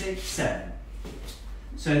 5, 6, 7.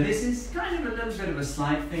 So this is kind of a little bit of a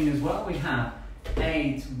slide thing as well. We have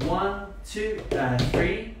 8, 1, 2,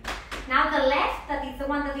 3. Now the left, that is the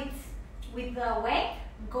one that is with the weight,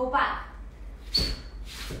 go back.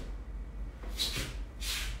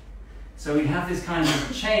 So we have this kind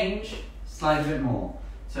of change, slide a bit more.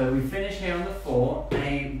 So we finish here on the 4,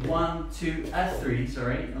 a 1, 2, a 3,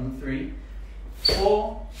 sorry, on the 3,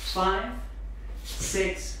 4, 5,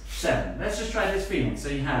 6, 7. Let's just try this feeling. So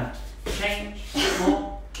you have change, a bit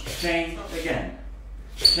more, change again.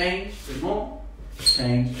 Change a bit more,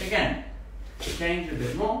 change again. Change a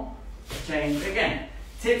bit more, change again.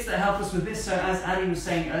 Tips that help us with this, so as Ali was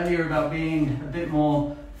saying earlier about being a bit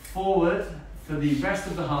more forward for the rest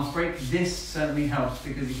of the half break, this certainly helps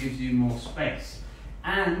because it gives you more space.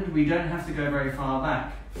 And we don't have to go very far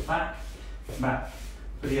back. Back, back.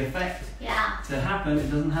 For the effect to happen,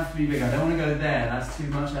 it doesn't have to be big. I don't want to go there, that's too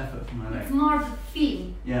much effort for my leg. It's more the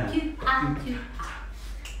feeling. Yeah. 2 up, 2 up.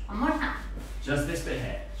 One more time. Just this bit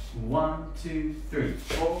here. 1, 2, 3,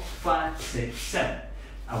 4, 5, 6, 7.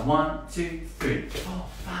 A 1, 2, 3, 4,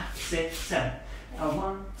 5, 6, 7. A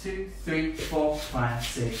 1, 2, 3, 4, 5,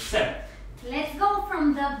 6, 7. Let's go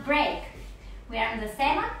from the break. We are in the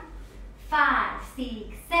 7, 5,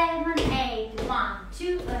 6, 7, 8, 1,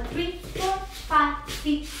 2, 3, 4, 5,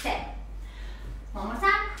 6, 7. One more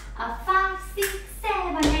time. A 5, 6,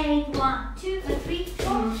 7, 8, 1, 2, 3,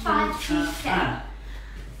 4, 5, 6, 7.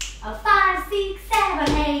 A 5, 6, 7,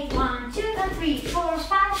 8, 1, 2, 3, 4,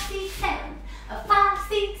 5, 6, 7. A 5,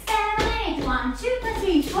 6, 7, 8, 1, 2,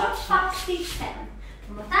 3, 4, 5, 6, 7.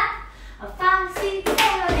 One more time. A 5, 6,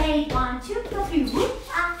 7, 8, 1, 2, 3,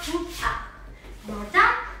 whoop up, whoop up. One more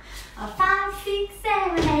time. A 5, 6,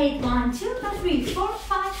 7, 8, 1, 2, 3, 4,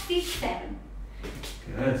 5, 6, 7.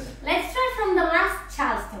 Good. Let's try from the last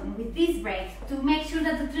Charleston with this break to make sure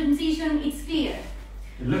that the transition is clear.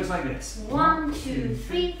 It looks like this. 1, 2,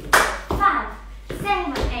 3, 4, 5,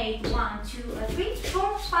 7, 8, 1, 2, 3,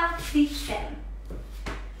 4, 5, 6, 7.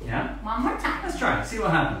 Yeah? One more time. Let's try, see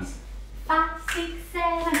what happens. 5, 6,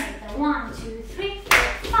 7, 8, 1, 2, 3, 4,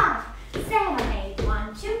 5, 7, 8,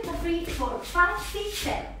 1, 2, 3, 4, 5, 6,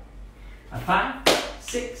 7. A 5,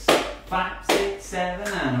 6, 5, 6,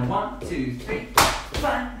 7, and a 1, 2, 3,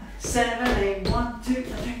 5, 7, 8, 1, 2, 3,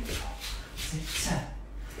 4, 6, 7.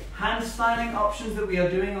 Hand sliding options that we are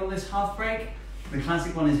doing on this half break. The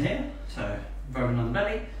classic one is here, so rubbing on the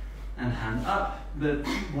belly and hand up, but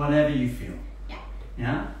whatever you feel. Yeah.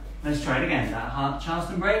 Yeah? Let's try it again. That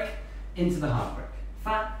Charleston break into the half break.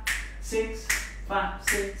 5, 6, 5,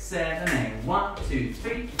 6, 7, 8, 1, 2,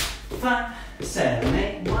 3, 5, 7,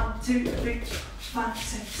 8, 1, 2, 3, 5,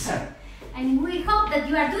 6, 7. And we hope that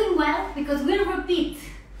you are doing well because we'll repeat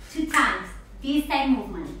 2 times this same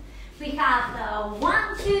movement. We have the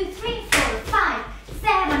 1, 2, 3, 4, 5,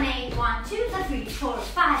 7, 8, 1, 2, 3, 4,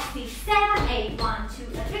 5, 6, 7, 8, 1, 2,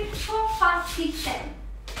 3, 4, 5, 6, 7.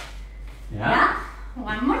 Yeah?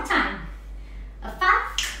 One more time. A 5,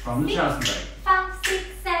 from the Charleston break. 5, 6,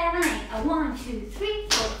 7, 8. A 1, 2, 3,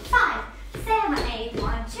 4, 5, 7, 8,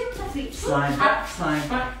 1, 2, 3. Slide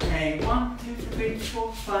back. A 1, 2, 3,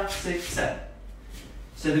 4, 5, 6, 7.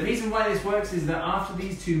 So the reason why this works is that after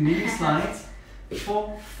these 2 mini slides,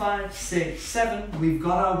 4, 5, 6, 7, we've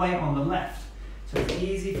got our weight on the left. So it's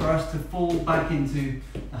easy for us to fall back into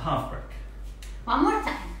the half break. One more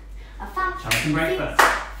time. A 5, Charleston break 6, first.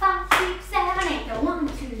 5, 6, 7, 8. A 1,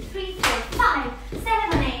 2, 3, 4, 5,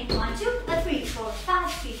 7, 8, 1, 2, 3, 4,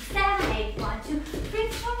 5, 6, 7, 8, 1, 2, 3,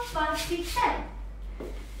 4, 5, 6, 7.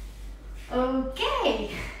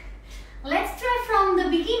 Okay. Let's try from the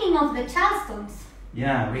beginning of the Charlestons.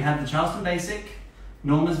 Yeah, we had the Charleston basic,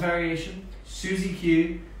 Norma's variation, Susie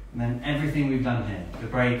Q, and then everything we've done here, the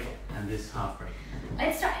break and this half break.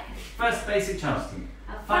 Let's try. First basic Charleston.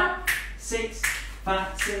 A 5, 6,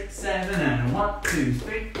 5, 6, 7, and 1, 2,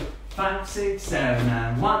 3, 5, 6, 7,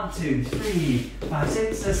 and 1, 2, 3, 5,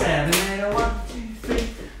 6, 7, and 1, 2, 3.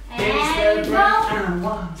 And go. And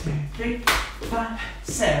 1, 2, 3, 5,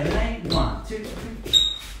 7, 8, 1, 2, 3,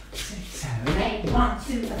 6, 7, 8, 1,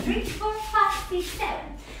 2, 3, 4, 5, 6,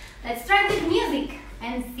 7. Let's try with music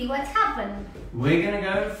and see what's happened. We're going to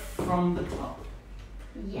go from the top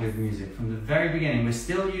with music, from the very beginning. We're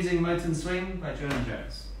still using Moten Swing by Jonah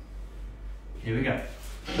Jones. Here we go.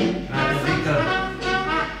 Here we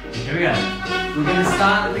go. We're going to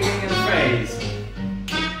start at the beginning of the phrase.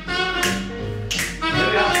 Here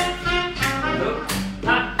we go. Look,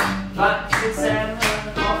 5, 6, 7,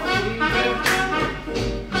 off we go.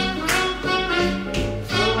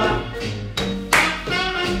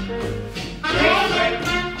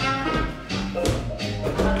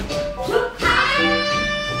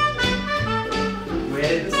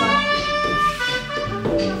 With the sun.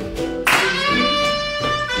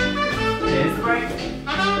 Here's the break.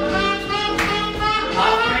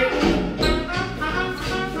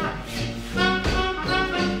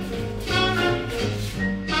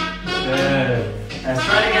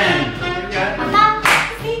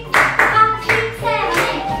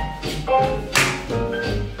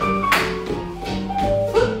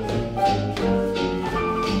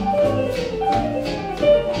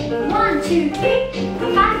 2, 3,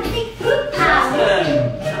 4, 5, 6, hoop, out.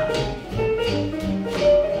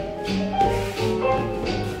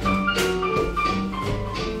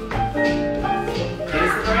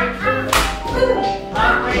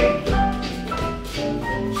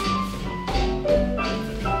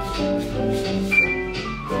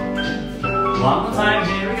 One more time,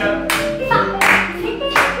 here we go. 5, 6,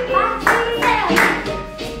 5, 6, 7.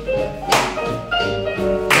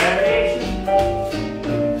 Variation.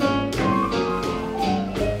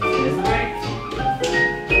 Here's the break.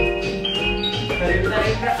 Ready, ready,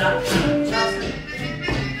 ready.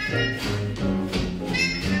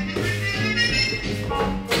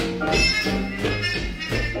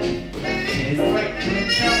 Here's the break.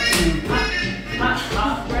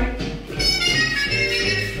 Half break.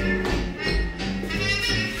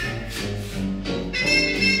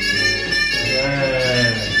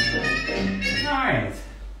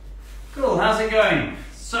 Cool, how's it going?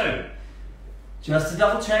 So, just to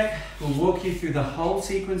double check, we'll walk you through the whole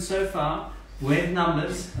sequence so far with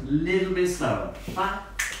numbers a little bit slower. 5,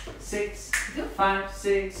 6, 5,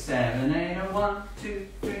 6, 7, 8, and 1, 2,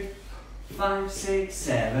 3. 5, 6,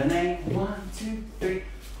 7, 8, 1, 2, 3.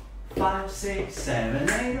 5, 6, 7,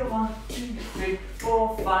 8, 1, 2, 3,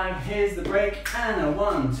 4, 5. Here's the break, and a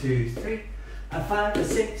 1, 2, 3. A 5,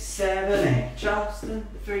 6, 7, 8, just a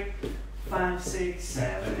 3. 5, 6,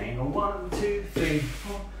 7, 8, 1, 2, 3,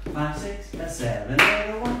 4, 5, 6, 7,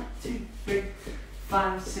 8, 1, 2, 3,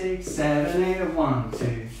 5, 6, 7, 8, 1,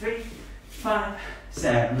 2, 3, 5,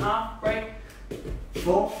 7, half break,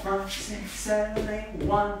 4, 5, 6, 7, 8,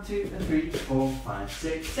 1, 2, 3, 4, 5,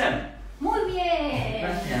 6, 7. Muy bien.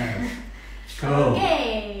 Gracias. Cool.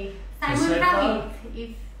 Okay, Simon Rabbit, if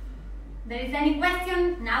there is any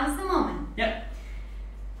question, now is the moment. Yep.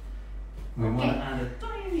 We want to add a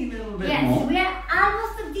tiny little bit yes, more. we are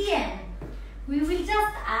almost at the end. We will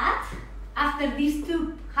just add, after these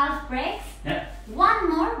 2 half breaks, one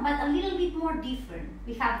more, but a little bit more different.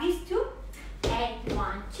 We have these 2. 8,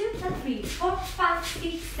 1, 2, 3, 4, 5,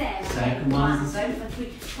 6, 7. Second one's the same. 2, 3,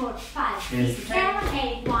 4, 5, Here's 6, the 7.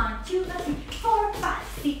 8, 1, 2, 3, 4, 5,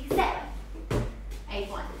 6, 7. 8,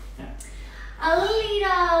 1. Yeah. A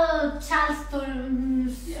little Charleston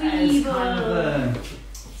It's kind of a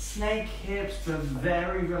snake hips, but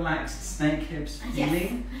very relaxed snake hips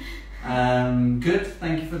feeling. Yes. Good,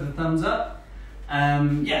 thank you for the thumbs up.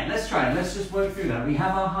 Yeah, let's try it. Let's just work through that. We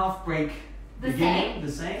have our half break beginning,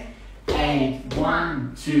 the same. 8,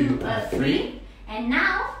 1, 2, 3. And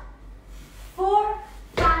now 4,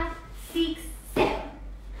 5, 6, 7.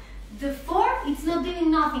 The 4, it's not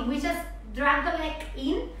doing nothing. We just drag the leg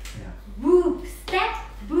in. Boop, step,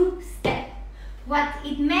 boop, step. What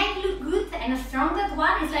it may look good and a strong that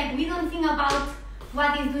one is like we don't think about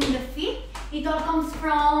what is doing the feet. It all comes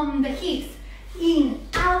from the hips. In,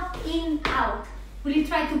 out, in, out. Will you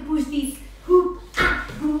try to push this hoop, ah,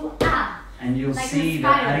 boo, ah? And you'll like see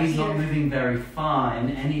that Addie's not moving very far in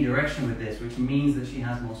any direction with this, which means that she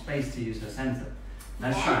has more space to use her center.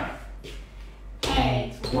 Let's try it.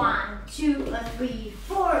 8, 1, 2, 3,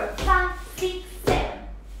 4, 5, 6, 7.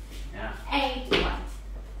 Yeah. 8, 1.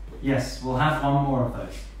 Yes, we'll have one more of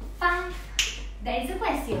those. 5. There is a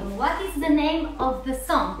question. What is the name of the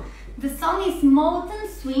song? The song is Mountain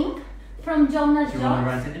Swing from Jonas Jones. Do you want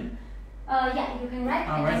to write it in? Yeah, you can write.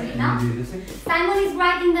 I'll write it now. and you do this thing. Simon is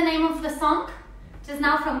writing the name of the song, just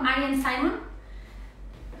now from Ari and Simon.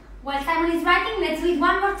 While Simon is writing, let's do it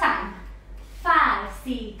one more time. 5,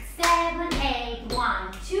 6, 7, 8,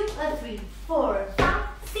 1, 2, 3, 4, 5,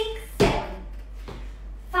 6, 7.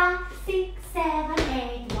 5, 6, 7,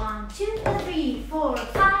 8, 1, 2, 3, 4,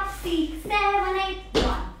 5, 6, 7, 8,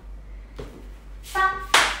 1. 5,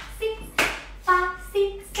 6, 5,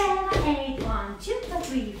 6, 7, 8, 1, 2,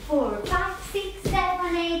 3, 4, 5, 6,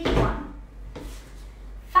 7, 8, 1.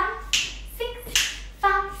 5, 6,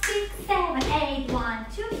 5, 6, 7, 8, 1,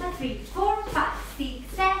 2, 3, 4, 5,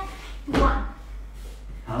 6, 7, 1.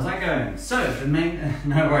 How's that going? So, the main,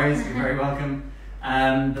 no worries, you're very welcome.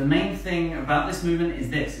 The main thing about this movement is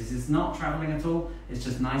this, is it's not traveling at all, it's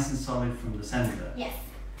just nice and solid from the center. Yes.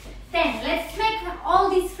 Then, let's make all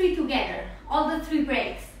these 3 together, all the 3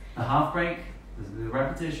 breaks. The half break, the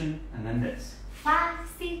repetition, and then this. 5,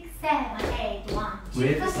 6, 7, 8, 1, 2, With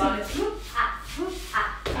 3, the slide. whoop,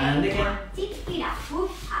 up, And again. 1, tick it up,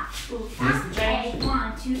 whoop, Here's the change. 8,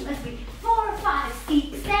 1, 2, 3, 4, 5,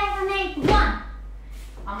 6, 7, 8, 1.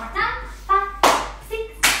 One more time. 5,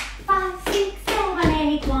 6, 5, 6, 7,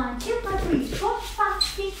 8, 1, 2, 3, 4, 5,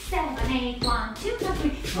 6, 7, 8, 1, 2, 3,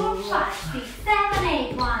 4, 5, 6, 7,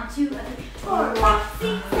 8, 1, 2, 3, 4, 5,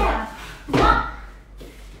 6, 7, 1.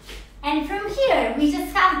 And from here, we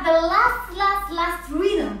just have the last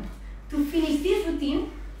rhythm to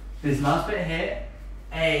This last bit here.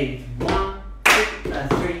 8, 1, 2,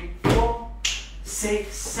 3, 4,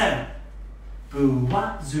 6, 7.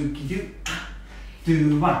 Boo-wah, zooky-doo,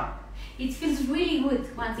 doo-wah. It feels really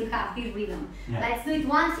good once you have this rhythm. Yeah. Let's do it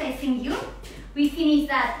once, I sing you. We finish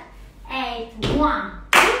that 8, 1,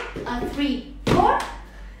 2, 3, 4,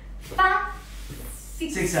 5,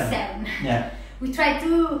 6, 7. Yeah. We try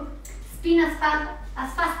to spin as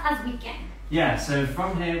fast as we can. Yeah, so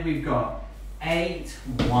from here we've got 8,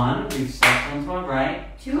 1, we've stepped onto our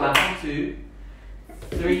right, 2, clap on 2,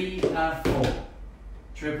 3, 4,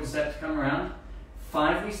 triple step to come around,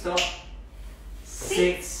 5 we stop,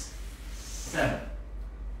 6, 7.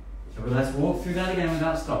 So let's walk through that again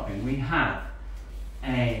without stopping. We have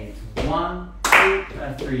 8, 1, 2,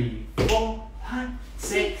 3, 4, 5,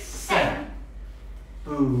 6, 7.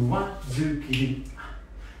 Boo-wah, zooky,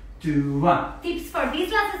 doo-wah. Tips for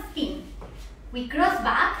this last spin. We cross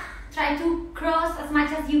back, try to cross as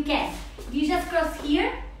much as you can. If you just cross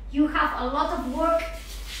here, you have a lot of work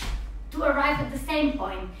to arrive at the same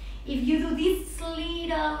point. If you do this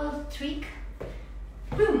little trick,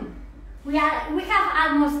 boom, we have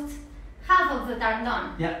almost half of the turn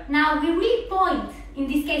done. Yeah. Now we really point, in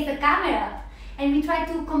this case the camera, and we try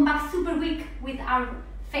to come back super quick with our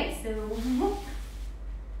face. So, whoop.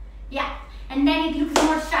 Yeah, and then it looks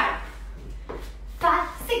more sharp. 5,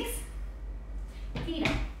 6.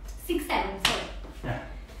 6, 7, sorry. Yeah.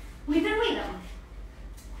 With the rhythm.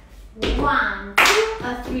 1,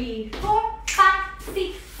 2, 3, 4, 5,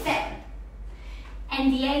 6, 7.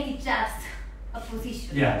 And the 8 is just a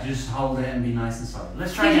position. Yeah, just hold it and be nice and solid.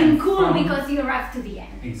 Let's try Feeling again. cool because you arrived to the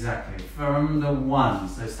end. Exactly. From the 1,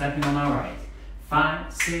 so stepping on our right.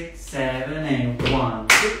 5, 6, 7, 8. 1,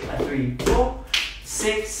 2, 3, 4,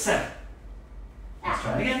 6, 7. Let's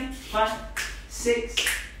try it again. 5, 6,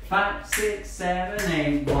 5, 6, 7,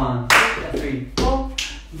 8. 1, 2, 3, 4.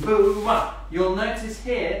 Boo-wah. You'll notice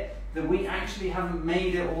here that we actually haven't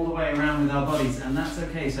made it all the way around with our bodies, and that's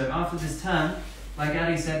okay. So after this turn, like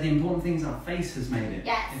Addy said, the important thing is our face has made it.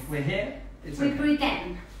 Yes. If we're here, it's We okay.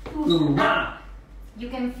 pretend. Boo-wah. You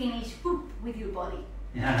can finish poop with your body.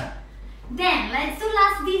 Yeah. Then let's do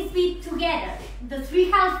this beat together. The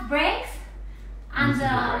 3 half breaks and the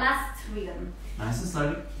last rhythm. Nice and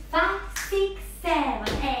slowly. 5, 6, 7,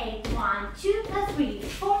 8. 1, 2, 3,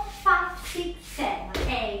 4, 5, 6, 7,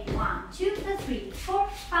 8. 1, 2, 3, 4,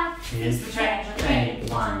 5, 6, Here's the change. 7, 8,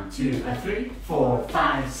 1, 2, 3, 4,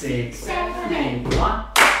 5, 6, 7, 8. 1,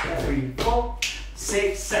 2, 3, 4,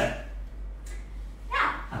 6, 7. Yeah.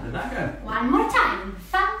 How did that go? One more time.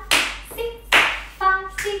 5,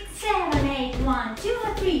 6, 7, 8. 1, 2,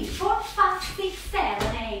 3, 4, 5, 6,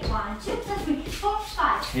 7, 8. 1, 2, 3, 4,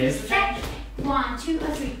 5. Here's the change. 1, 2,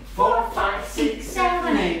 3, 4, 5, 6,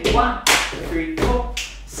 7, 8. 1, 2, 3, 4,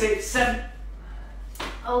 6, 7.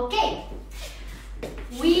 Okay.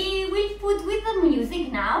 We will put with the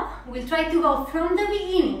music now. We'll try to go from the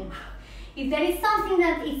beginning. If there is something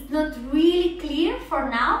that is not really clear for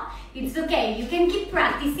now, it's okay. You can keep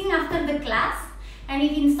practicing after the class. And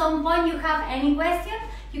if in some point you have any question,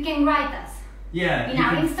 you can write us. Yeah, In you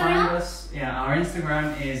our can Instagram? find us. Yeah, our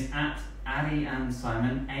Instagram is at Addy and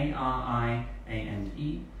Simon,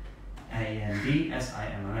 ARIANDSIMON,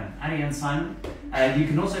 Addy and Simon. You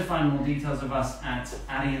can also find more details of us at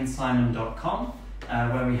addyandsimon.com,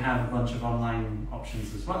 where we have a bunch of online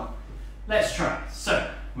options as well. Let's try. So,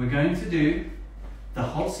 we're going to do the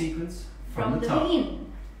whole sequence from the top.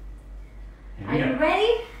 beginning. Here Are we go. you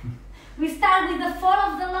ready? We start with the fall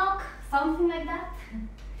of the lock, something like that.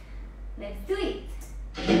 Let's do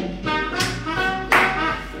it.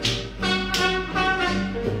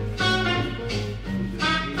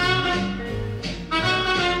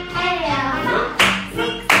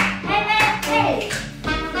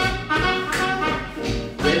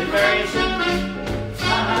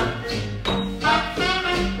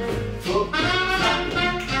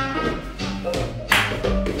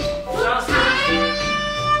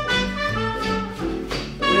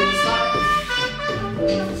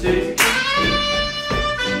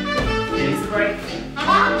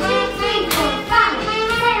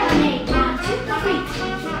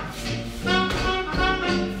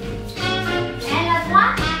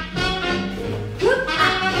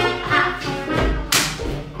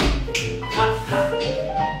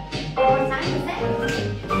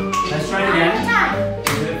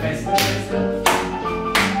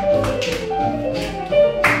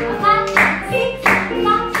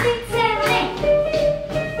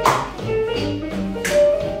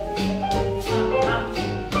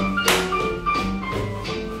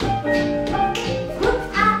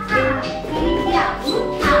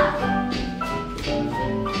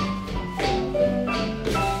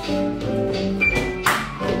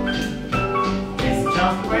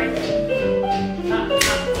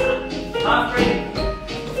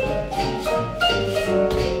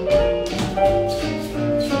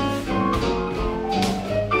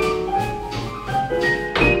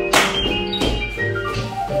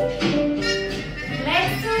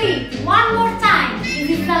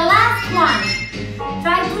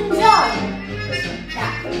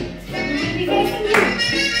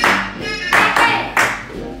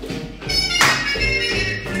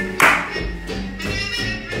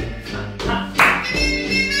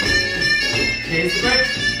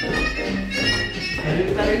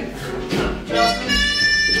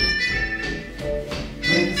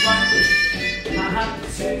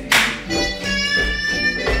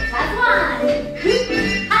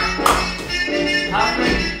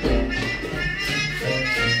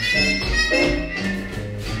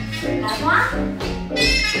 Last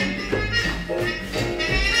one.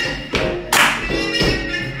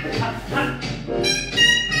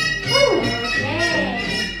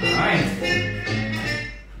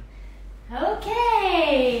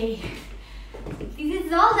 Okay. This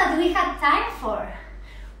is all that we had time for.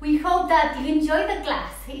 We hope that you enjoyed the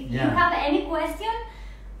class. If you have any question,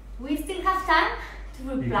 we still have time to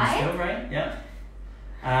reply. You can still write, yeah.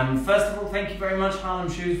 First of all, thank you very much,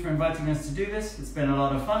 Harlem Shoes, for inviting us to do this. It's been a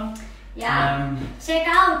lot of fun. Yeah. Check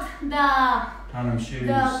out the Harlem Shoes.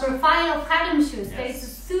 The profile of Harlem Shoes. Yes. There is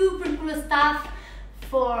super cool stuff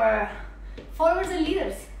for followers and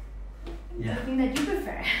leaders. Yeah. Something that you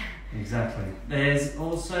prefer. Exactly. There's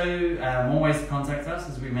also more ways to contact us,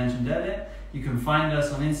 as we mentioned earlier. You can find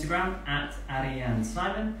us on Instagram at Addie and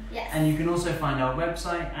Simon. Yes. And you can also find our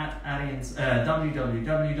website at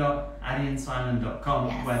www.addieandsimon.com,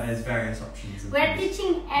 Yes. where there's various options. We're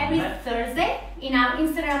teaching every Thursday in our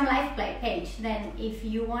Instagram live play page. Then if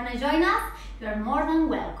you want to join us, you're more than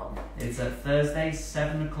welcome. It's at Thursday,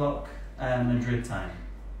 7 o'clock Madrid time.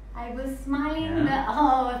 I was smiling.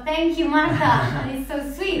 Oh, thank you, Martha. It's so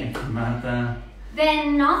sweet. Thank you, Martha.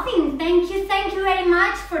 Then nothing. Thank you very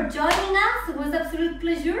much for joining us. It was an absolute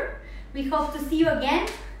pleasure. We hope to see you again.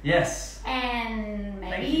 Yes. And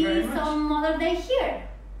maybe some other day here.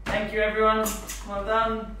 Thank you, everyone. Well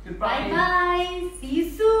done. Goodbye. Bye-bye. See you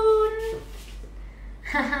soon.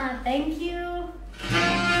 Thank you.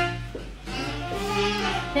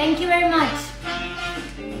 Thank you very much.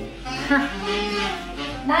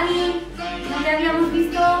 Dani, no te habíamos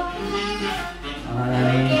visto. Hola,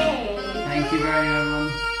 Dani. Okay. Thank you very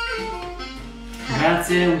much.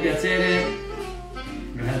 Grazie, un piacere.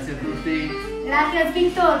 Grazie a tutti. Gracias,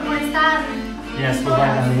 Víctor, por estar. Yes, we'll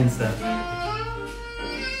write on the Insta.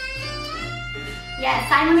 Yes,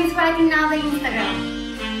 Simon is writing now the Instagram.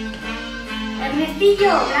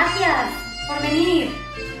 Ernestillo, gracias por venir.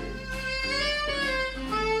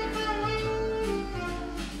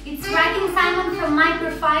 It's writing Simon from my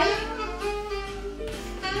profile.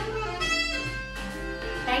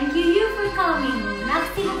 Thank you for coming.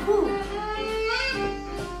 Merci beaucoup.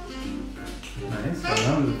 Nice, well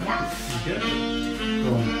done. Yeah. Good.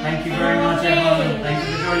 Cool. Thank you very much, everyone. Thank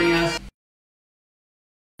you for joining us.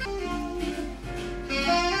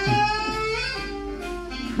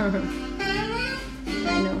 I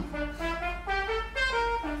know.